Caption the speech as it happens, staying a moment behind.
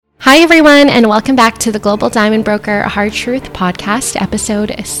Hi, everyone, and welcome back to the Global Diamond Broker Hard Truth Podcast,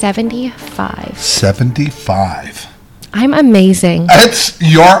 episode 75. 75. I'm amazing.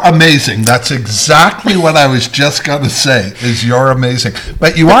 You're amazing. That's exactly what I was just going to say, is you're amazing.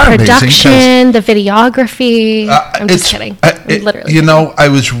 But you are amazing. The production, the videography. I'm just kidding. Literally. You know, I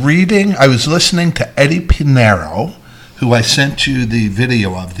was listening to Eddie Pinero, who I sent you the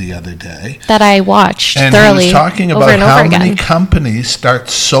video of the other day. That I watched thoroughly. And he was talking about how many companies start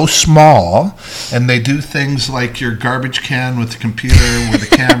so small, and they do things like your garbage can with the computer with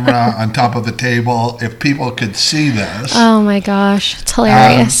a camera on top of a table. If people could see this. Oh my gosh, it's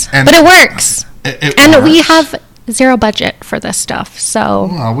hilarious. But it works. It and works. We have zero budget for this stuff, so.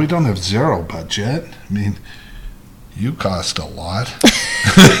 Well, we don't have zero budget. I mean, you cost a lot.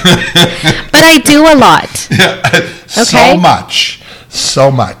 But I do a lot. Yeah, okay? So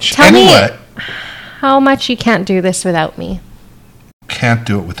much. Tell me how much you can't do this without me. Can't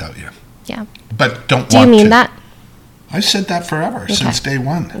do it without you. Yeah. But don't want to. Do you mean that? I've said that forever, since day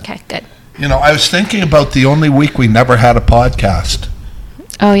one. Okay, good. You know, I was thinking about the only week we never had a podcast.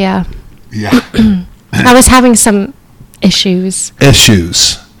 Oh, yeah. Yeah. I was having some issues.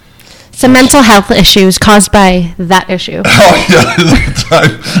 Some mental health issues caused by that issue. Oh, yeah.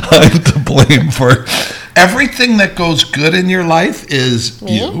 I'm to blame for everything that goes good in your life is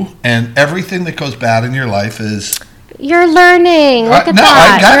you, and everything that goes bad in your life is... You're learning. Look at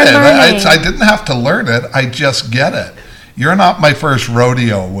that. I get it. I didn't have to learn it. I just get it. You're not my first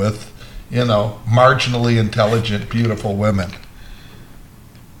rodeo with, you know, marginally intelligent, beautiful women.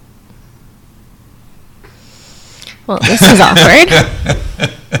 Well, this is awkward.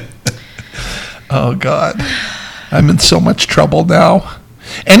 Oh, God. I'm in so much trouble now.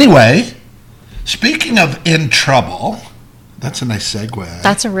 Anyway, speaking of in trouble, that's a nice segue.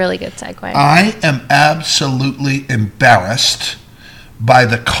 That's a really good segue. I am absolutely embarrassed by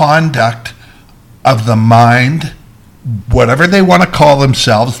the conduct of the mind, whatever they want to call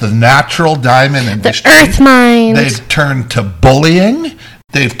themselves, the natural diamond industry. The earth mind. They've turned to bullying.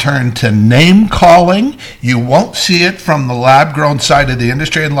 They've turned to name-calling. You won't see it from the lab-grown side of the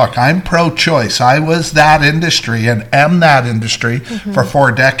industry. And look, I'm pro-choice. I was that industry and am that industry for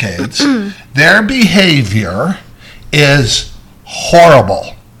 4 decades. Their behavior is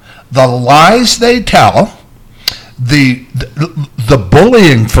horrible. The lies they tell, the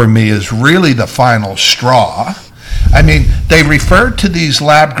bullying for me is really the final straw. I mean, they refer to these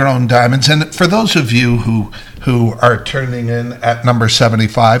lab-grown diamonds, and for those of you who are turning in at number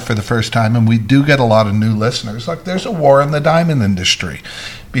 75 for the first time, and we do get a lot of new listeners, look, there's a war in the diamond industry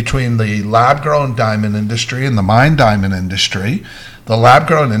between the lab-grown diamond industry and the mine diamond industry. The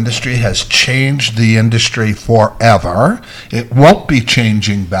lab-grown industry has changed the industry forever. It won't be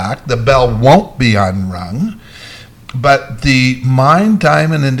changing back. The bell won't be unrung. But the mine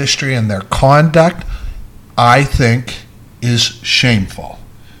diamond industry and their conduct, I think, is shameful.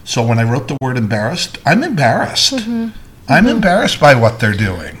 So when I wrote the word embarrassed, I'm embarrassed. I'm embarrassed by what they're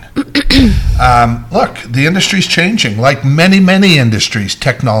doing. Look, the industry's changing. Like many, many industries,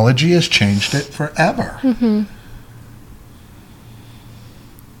 technology has changed it forever.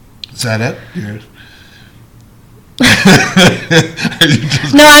 Is that it?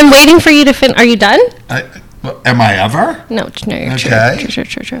 No, I'm waiting for you to finish. Are you done? Am I ever? No, you're okay.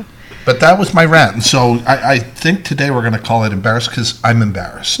 True. But that was my rant. And so I think today we're going to call it embarrassed because I'm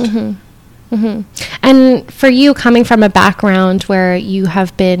embarrassed. And for you, coming from a background where you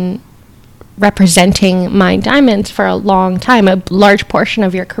have been representing mine diamonds for a long time, a large portion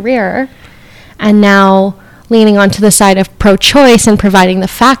of your career, and now leaning onto the side of pro-choice and providing the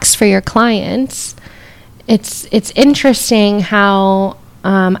facts for your clients, it's interesting how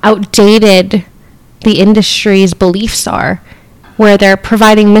outdated the industry's beliefs are, where they're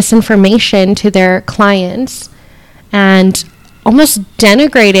providing misinformation to their clients and almost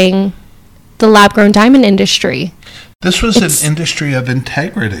denigrating the lab-grown diamond industry. This was an industry of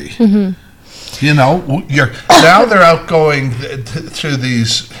integrity. You know, now they're out going through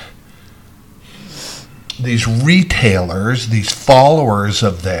these retailers, these followers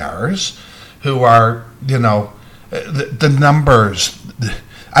of theirs, who are, you know, the numbers.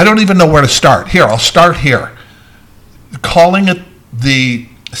 I don't even know where to start. Here, I'll start here. Calling it the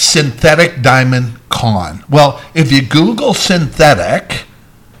synthetic diamond con. Well, if you Google synthetic,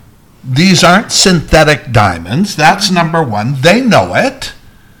 these aren't synthetic diamonds. That's number one. They know it.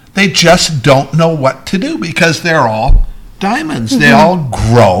 They just don't know what to do because they're all diamonds. They all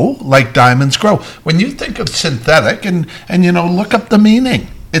grow like diamonds grow. When you think of synthetic, and you know, look up the meaning.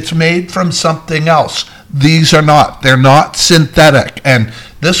 It's made from something else. These are not. They're not synthetic. And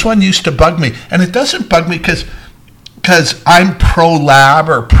this one used to bug me. And it doesn't bug me because because I'm pro-lab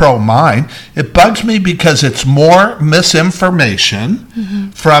or pro-mine. It bugs me because it's more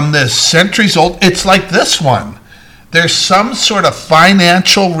misinformation from this centuries old. It's like this one. There's some sort of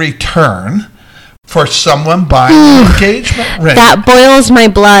financial return for someone buying an engagement ring. That boils my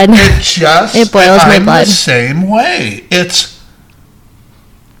blood. It boils my blood. The same way. It's,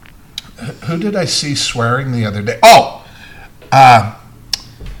 who did I see swearing the other day? Oh,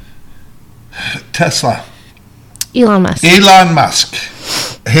 Tesla. Elon Musk.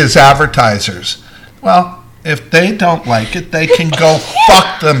 His advertisers. Well, if they don't like it, they can go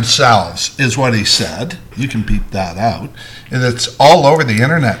fuck themselves, is what he said. You can beep that out. And it's all over the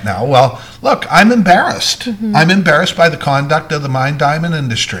internet now. Well, look, I'm embarrassed. I'm embarrassed by the conduct of the mine diamond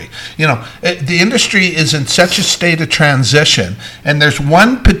industry. You know, the industry is in such a state of transition, and there's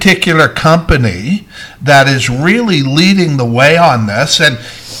one particular company that is really leading the way on this. And,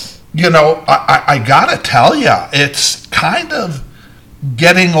 you know, I got to tell you, it's kind of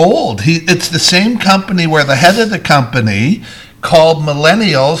getting old. It's the same company where the head of the company called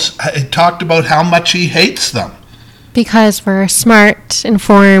millennials, talked about how much he hates them. Because we're smart,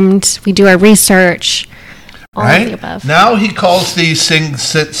 informed, we do our research, all of the above. Now he calls these things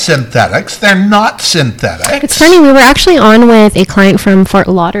synthetics. They're not synthetics. It's funny, we were actually on with a client from Fort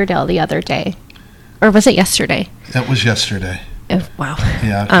Lauderdale the other day. Or was it yesterday? It was yesterday. Oh, wow.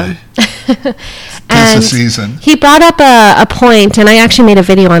 Yeah, okay. And the season. He brought up a point, and I actually made a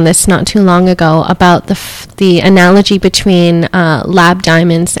video on this not too long ago, about the analogy between lab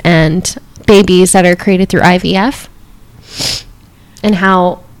diamonds and babies that are created through IVF. And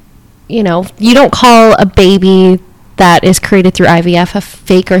how, you know, you don't call a baby that is created through IVF a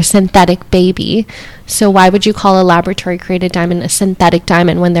fake or synthetic baby. So why would you call a laboratory created diamond a synthetic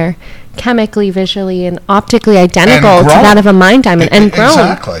diamond when they're chemically, visually, and optically identical to that of a mine diamond and grown?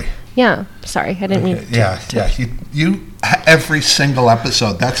 Exactly. Yeah. Sorry, I didn't mean to. Yeah. You every single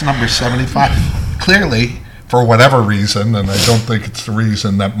episode, that's number 75. Clearly, for whatever reason, and I don't think it's the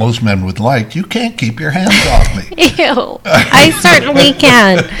reason that most men would like, you can't keep your hands off me. Ew. I certainly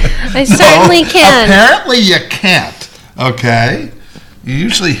can. I certainly can. Apparently you can't. Okay? You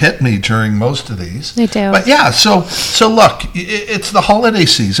usually hit me during most of these. I do. But yeah, so look, it's the holiday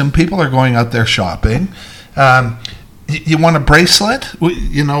season. People are going out there shopping. You want a bracelet?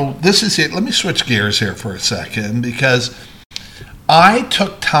 You know, this is it. Let me switch gears here for a second, because I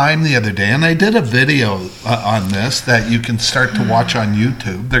took time the other day, and I did a video on this that you can start to watch on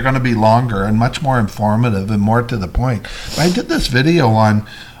YouTube. They're going to be longer and much more informative and more to the point. But I did this video on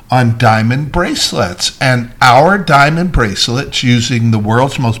diamond bracelets, and our diamond bracelets using the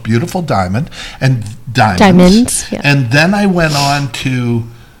world's most beautiful diamond and diamonds. Yeah. And then I went on to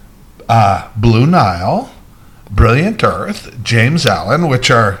Blue Nile, Brilliant Earth, James Allen,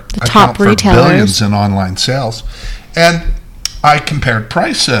 which are the top retailers, billions in online sales, and I compared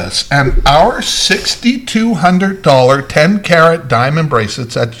prices, and our $6,200 10-carat diamond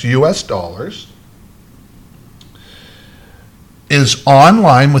bracelets, that's US dollars, is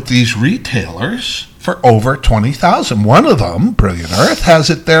online with these retailers for over $20,000. One of them, Brilliant Earth,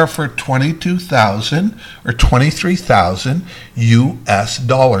 has it there for $22,000 or $23,000 US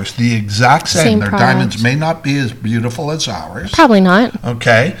dollars. The exact same. Their product. Diamonds may not be as beautiful as ours. Probably not.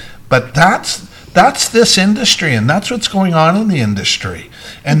 Okay, but that's this industry, and that's what's going on in the industry.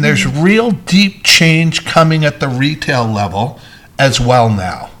 And there's real deep change coming at the retail level as well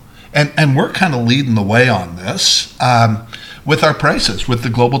now. And we're kind of leading the way on this. With our prices, with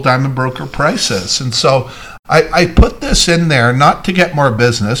the Global Diamond Broker prices. And so I put this in there not to get more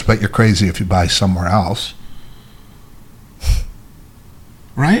business, but you're crazy if you buy somewhere else.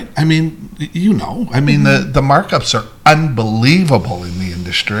 Right? I mean, you know, the markups are unbelievable in the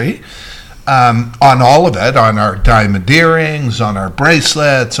industry. On all of it, on our diamond earrings, on our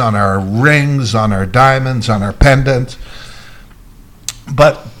bracelets, on our rings, on our diamonds, on our pendants.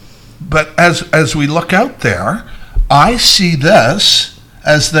 But as we look out there, I see this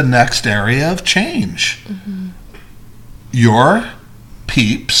as the next area of change. Mm-hmm. Your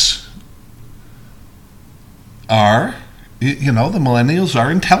peeps are, you know, the millennials are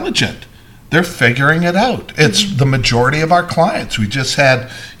intelligent. They're figuring it out. It's the majority of our clients. We just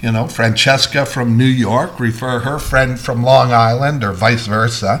had, you know, Francesca from New York refer her friend from Long Island, or vice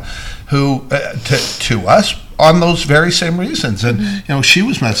versa, who to us on those very same reasons. And, you know, she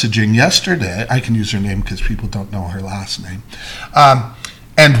was messaging yesterday. I can use her name because people don't know her last name.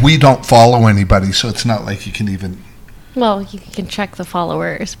 And we don't follow anybody, so it's not like you can even... Well, you can check the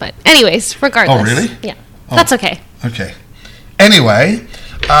followers, but anyways, regardless. Oh, really? Yeah, that's okay. Okay. Anyway,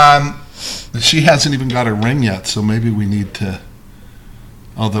 she hasn't even got a ring yet, so maybe we need to...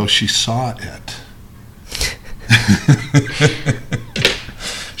 Although she saw it.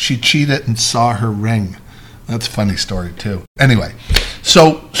 She cheated and saw her ring. That's a funny story too. Anyway,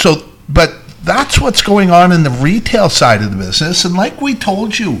 but that's what's going on in the retail side of the business. And like we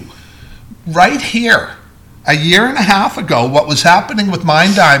told you right here, a year and a half ago, what was happening with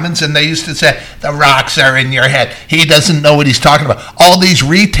Mine Diamonds, and they used to say, the rocks are in your head. He doesn't know what he's talking about. All these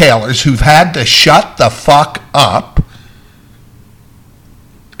retailers who've had to shut the fuck up.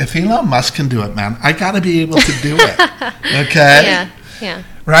 If Elon Musk can do it, man, I got to be able to do it. Okay? Yeah.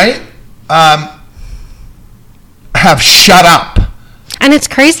 Right? Have shut up. And it's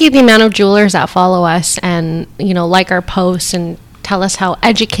crazy the amount of jewelers that follow us and, like our posts and tell us how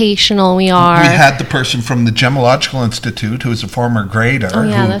educational we are. We had the person from the Gemological Institute who is a former grader. Oh,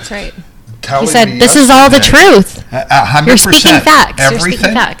 yeah, that's right. He said, this is all the truth. 100%. You're speaking facts. Everything. You're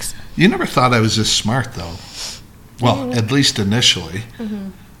speaking facts. You never thought I was this smart, though. Well, at least initially. Mm-hmm.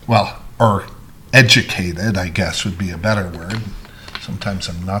 Well, or educated, I guess, would be a better word. Sometimes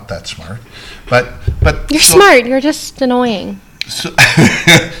I'm not that smart. But you're smart. You're just annoying. So,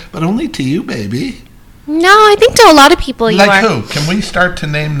 but only to you, baby. No, I think to a lot of people you are. Like who? Can we start to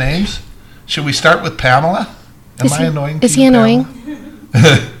name names? Should we start with Pamela? Am I annoying to you, Is he annoying?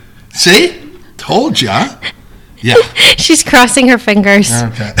 See? Told ya. Yeah. She's crossing her fingers.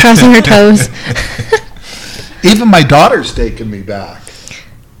 Okay. Crossing her toes. Even my daughter's taken me back.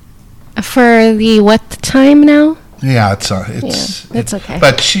 For the what time now? Yeah, it's okay.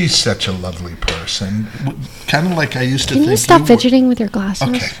 But she's such a lovely person. Kind of like I used to think. Can you stop fidgeting with your glasses?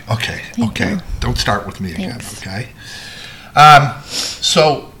 Okay. Don't start with me again, okay?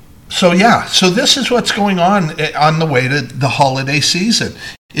 So this is what's going on the way to the holiday season.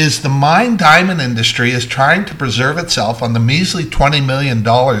 Is the mine diamond industry is trying to preserve itself on the measly $20 million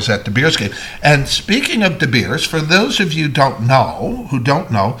at De Beers game. And speaking of De Beers, for those of you who don't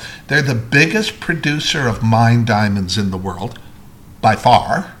know, they're the biggest producer of mine diamonds in the world, by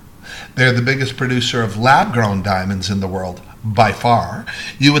far. They're the biggest producer of lab-grown diamonds in the world, by far.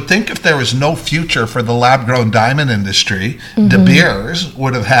 You would think if there was no future for the lab-grown diamond industry, De Beers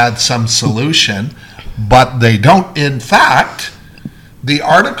would have had some solution, but they don't. In fact, the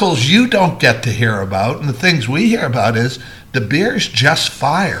articles you don't get to hear about and the things we hear about is De Beers just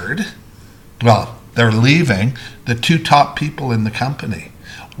fired, well, they're leaving, the two top people in the company.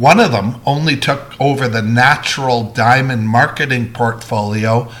 One of them only took over the natural diamond marketing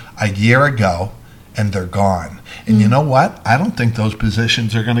portfolio a year ago, and they're gone. And you know what? I don't think those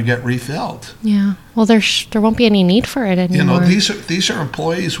positions are going to get refilled. Yeah. Well, there won't be any need for it anymore. These are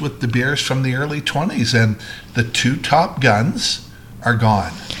employees with De Beers from the early 20s, and the two top guns are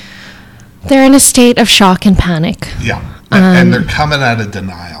gone. They're in a state of shock and panic. Yeah. And they're coming out of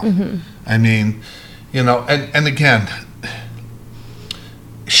denial. Mm-hmm. I mean, and again,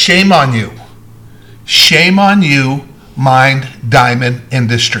 shame on you. Shame on you, mined diamond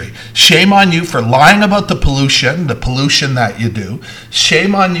industry. Shame on you for lying about the pollution that you do.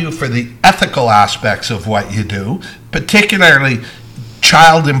 Shame on you for the ethical aspects of what you do, particularly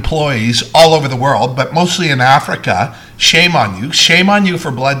child employees all over the world, but mostly in Africa. Shame on you. Shame on you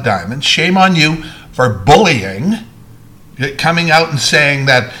for blood diamonds. Shame on you for bullying. Coming out and saying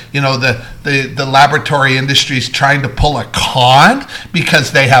that, the laboratory industry is trying to pull a con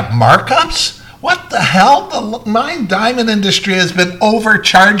because they have markups. What the hell? The mine diamond industry has been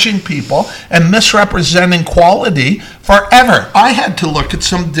overcharging people and misrepresenting quality forever. I had to look at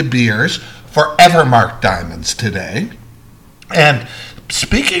some De Beers forever marked diamonds today. And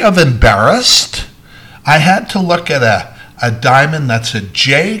speaking of embarrassed, I had to look at a diamond that's a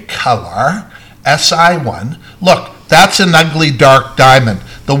J color, SI1. Look, that's an ugly dark diamond.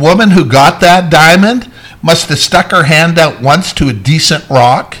 The woman who got that diamond must have stuck her hand out once to a decent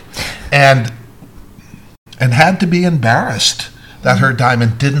rock and had to be embarrassed that her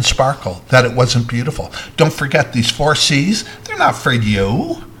diamond didn't sparkle, that it wasn't beautiful. Don't forget, these 4 C's, they're not for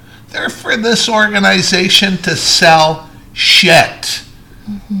you. They're for this organization to sell shit.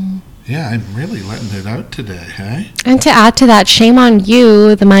 Mm-hmm. Yeah, I'm really letting it out today, hey? And to add to that, shame on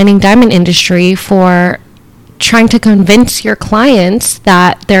you, the mining diamond industry, for trying to convince your clients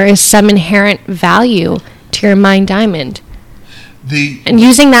that there is some inherent value to your mined diamond. And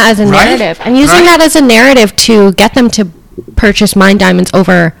using that as a narrative. And using that as a narrative to get them to purchase mined diamonds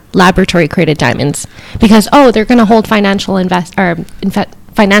over laboratory-created diamonds. Because, they're going to hold financial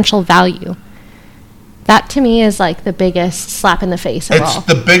value. That, to me, is like the biggest slap in the face of all. It's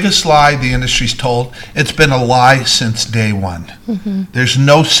the biggest lie the industry's told. It's been a lie since day one. Mm-hmm. There's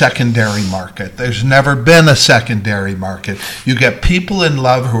no secondary market. There's never been a secondary market. You get people in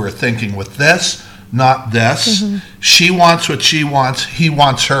love who are thinking with this, not this. Mm-hmm. She wants what she wants. He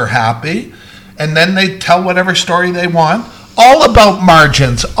wants her happy. and then they tell whatever story they want. All about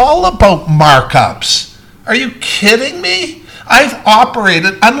margins, all about markups. Are you kidding me? I've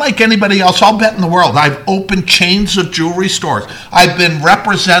operated, unlike anybody else, I'll bet in the world, I've opened chains of jewelry stores. I've been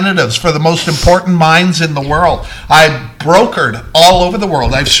representatives for the most important minds in the world. I've brokered all over the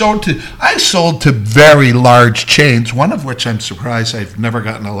world. I sold to very large chains, one of which I'm surprised I've never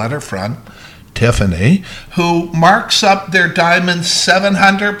gotten a letter from, Tiffany, who marks up their diamonds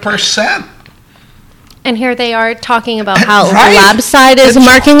 700%. And here they are talking about how right? the lab side is It's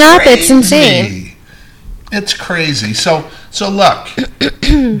marking up. crazy. It's insane. It's crazy. So look,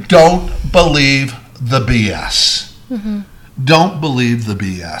 don't believe the BS. Mm-hmm. Don't believe the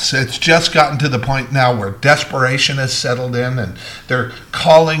BS. It's just gotten to the point now where desperation has settled in, and they're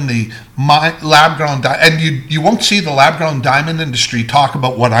calling the lab-grown diamond. And you won't see the lab-grown diamond industry talk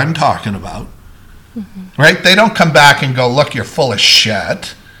about what I'm talking about, right? They don't come back and go, look, you're full of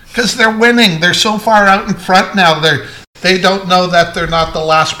shit, because they're winning. They're so far out in front now. They don't know that they're not the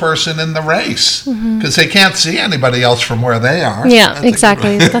last person in the race, because they can't see anybody else from where they are. Yeah, that's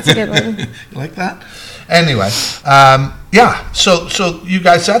exactly. That's a good one. You like that? Anyway, yeah. So you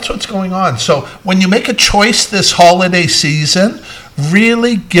guys, that's what's going on. So when you make a choice this holiday season,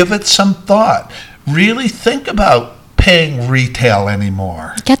 really give it some thought. Really think about paying retail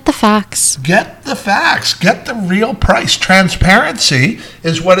anymore. Get the facts. Get the facts. Get the real price. Transparency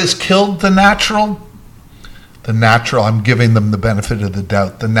is what has killed the natural, I'm giving them the benefit of the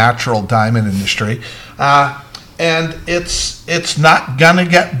doubt, the natural diamond industry. And it's not going to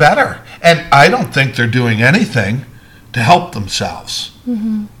get better. And I don't think they're doing anything to help themselves.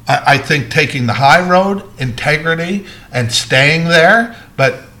 Mm-hmm. I think taking the high road, integrity, and staying there,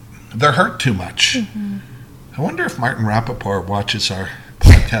 but they're hurt too much. Mm-hmm. I wonder if Martin Rappaport watches our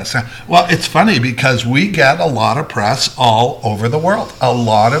podcast. Well, it's funny because we get a lot of press all over the world. A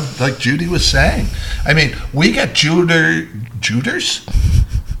lot of, like Judy was saying. I mean, we get Juders?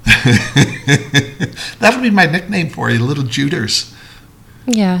 That'll be my nickname for you, little Juders.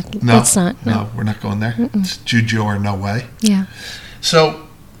 Yeah, no, it's not. No, we're not going there. Mm-mm. It's Juju or no way. Yeah. So,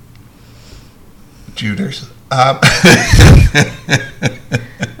 Juders. Oh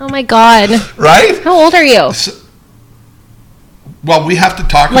my God. Right? How old are you? Well, we have to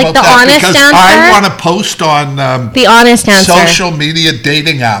talk like about the that honest because answer? I want to post on the honest answer. Social media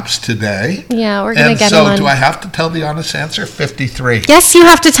dating apps today. Yeah, we're going to get so one. Do I have to tell the honest answer? 53. Yes, you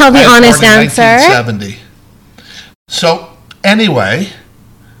have to tell the honest answer. 1970. So, anyway,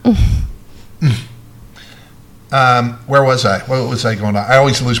 where was I? What was I going on? I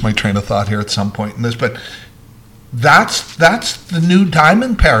always lose my train of thought here at some point in this, but that's the new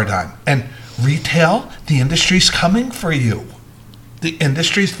diamond paradigm. And retail, the industry's coming for you.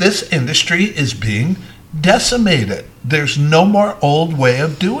 This industry is being decimated. There's no more old way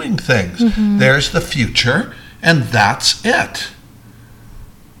of doing things. Mm-hmm. There's the future, and that's it.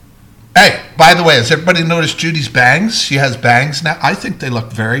 Hey, by the way, has everybody noticed Judy's bangs? She has bangs now. I think they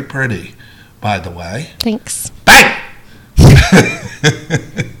look very pretty, by the way. Thanks. Bang!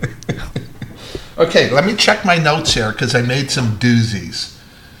 Okay, let me check my notes here because I made some doozies.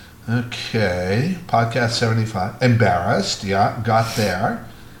 Okay, podcast 75. Embarrassed, yeah, got there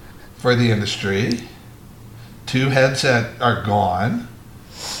for the industry. 2 heads that are gone.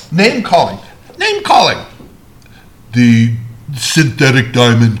 Name calling. The synthetic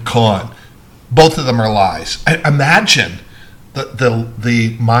diamond con. Both of them are lies. Imagine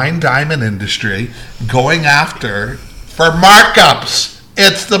the mine diamond industry going after for markups.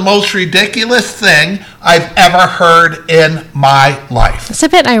 It's the most ridiculous thing I've ever heard in my life. It's a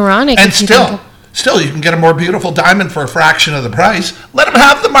bit ironic. And still, you can get a more beautiful diamond for a fraction of the price. Let them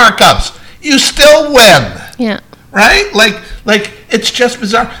have the markups. You still win. Yeah. Right? Like it's just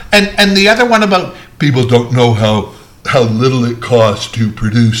bizarre. And the other one about people don't know how little it costs to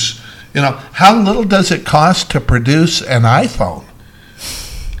produce. You know, how little does it cost to produce an iPhone?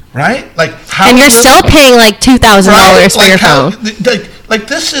 Right? Like how and you're still paying like $2,000 for your phone. Like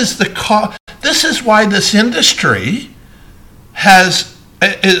this is this is why this industry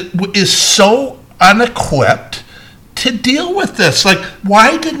is so unequipped to deal with this. Like,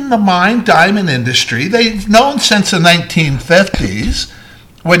 why didn't the mine diamond industry, they've known since the 1950s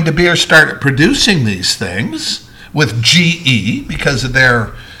when De Beers started producing these things with GE because of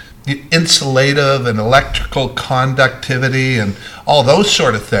their insulative and electrical conductivity and all those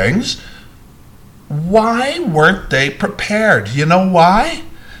sort of things. Why weren't they prepared? You know why?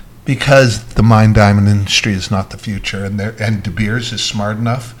 Because the mine diamond industry is not the future, and De Beers is smart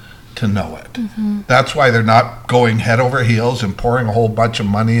enough to know it. That's why they're not going head over heels and pouring a whole bunch of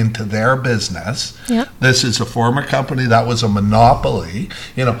money into their business. Yep. This is a former company that was a monopoly.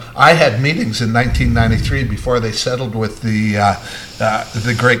 You know, I had meetings in 1993 before they settled with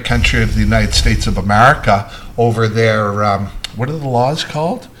the great country of the United States of America over their, what are the laws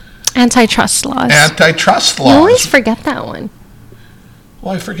called? Antitrust laws. Antitrust laws. You always forget that one.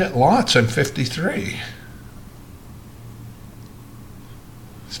 Well, I forget lots. I'm 53.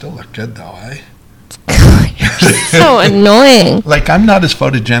 Still look good though, eh? You're so annoying. Like, I'm not as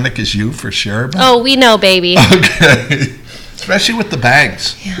photogenic as you for sure. But Oh, we know, baby. okay. Especially with the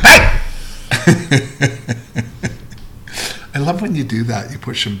bangs. Yeah. Hey! I love when you do that. You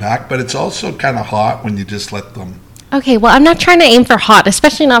push them back, but it's also kind of hot when you just let them. Okay, well, I'm not trying to aim for hot,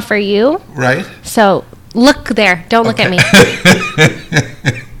 especially not for you. Right? So look there. Don't look at me.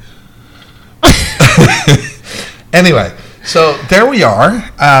 Anyway, so there we are.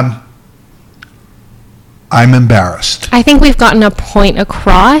 I'm embarrassed. I think we've gotten a point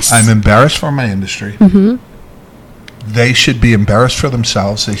across. I'm embarrassed for my industry. Mm-hmm. They should be embarrassed for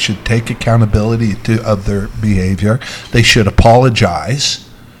themselves. They should take accountability of their behavior. They should apologize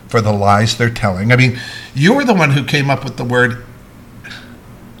for the lies they're telling. I mean, you were the one who came up with the word,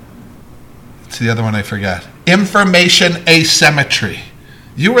 it's the other one I forgot, information asymmetry.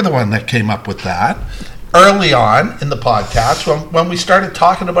 You were the one that came up with that early on in the podcast when we started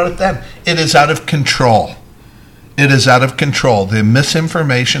talking about it then. It is out of control. It is out of control. The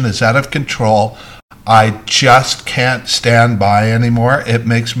misinformation is out of control. I just can't stand by anymore. It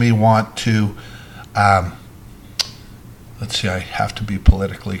makes me want to, let's see, I have to be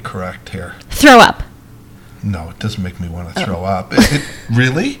politically correct here. Throw up. No, it doesn't make me want to throw up.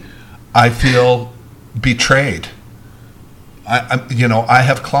 Really? I feel betrayed. I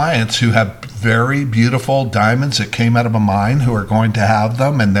have clients who have very beautiful diamonds that came out of a mine who are going to have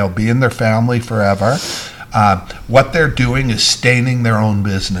them, and they'll be in their family forever. What they're doing is staining their own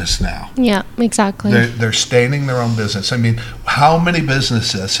business now. Yeah, exactly. They're staining their own business. I mean, how many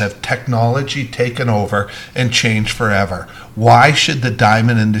businesses have technology taken over and changed forever? Why should the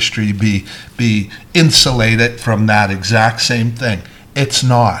diamond industry be insulated from that exact same thing? It's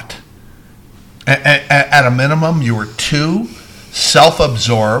not. At a minimum, you were too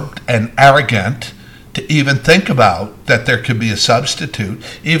self-absorbed and arrogant to even think about that there could be a substitute,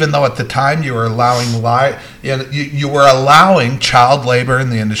 even though at the time you were allowing you were allowing child labor in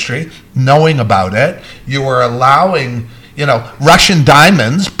the industry, knowing about it. You were allowing, Russian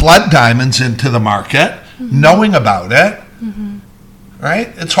diamonds, blood diamonds into the market, knowing about it. Mm-hmm. Right?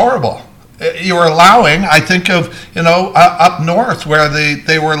 It's horrible. You were allowing, I think of, up north where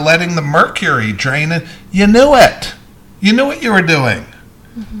they were letting the mercury drain in. You knew it. You knew what you were doing.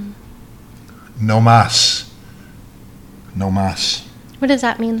 Mm-hmm. No más. No más. What does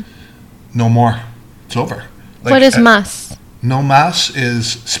that mean? No more. It's over. What is más? No más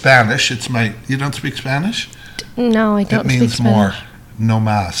is Spanish. You don't speak Spanish? No, I don't speak Spanish. It means more. No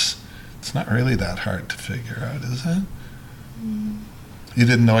más. It's not really that hard to figure out, is it? You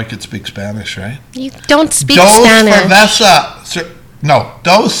didn't know I could speak Spanish, right? You don't speak Dos Spanish. Cerveza. No,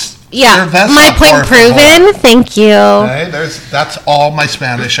 dos cerveza. My point proven. Thank you. Okay, that's all my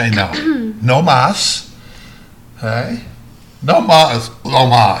Spanish I know. No más. Okay? No más. No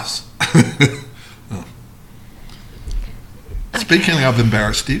más. Speaking of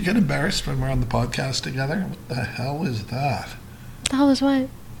embarrassed, do you get embarrassed when we're on the podcast together? What the hell is that? The hell is what?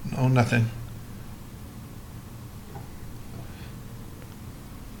 No, nothing.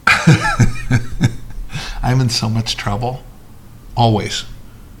 I'm in so much trouble. Always.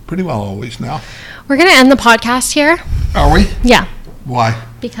 Pretty well always now. We're going to end the podcast here. Are we? Yeah. Why?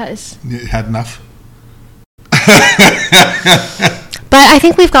 Because. You had enough? But I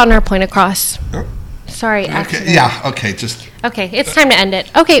think we've gotten our point across. Oh. Sorry. Okay. Yeah, okay. Okay, it's time to end it.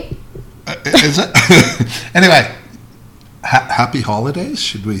 Okay. Is it? Anyway, happy holidays,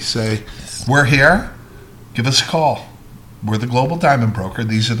 should we say. We're here. Give us a call. We're the Global Diamond Broker.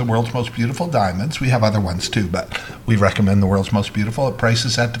 These are the world's most beautiful diamonds. We have other ones too, but we recommend the world's most beautiful at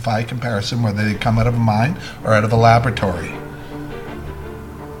prices that defy comparison, whether they come out of a mine or out of a laboratory.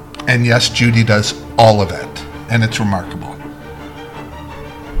 And yes, Judy does all of it, and it's remarkable.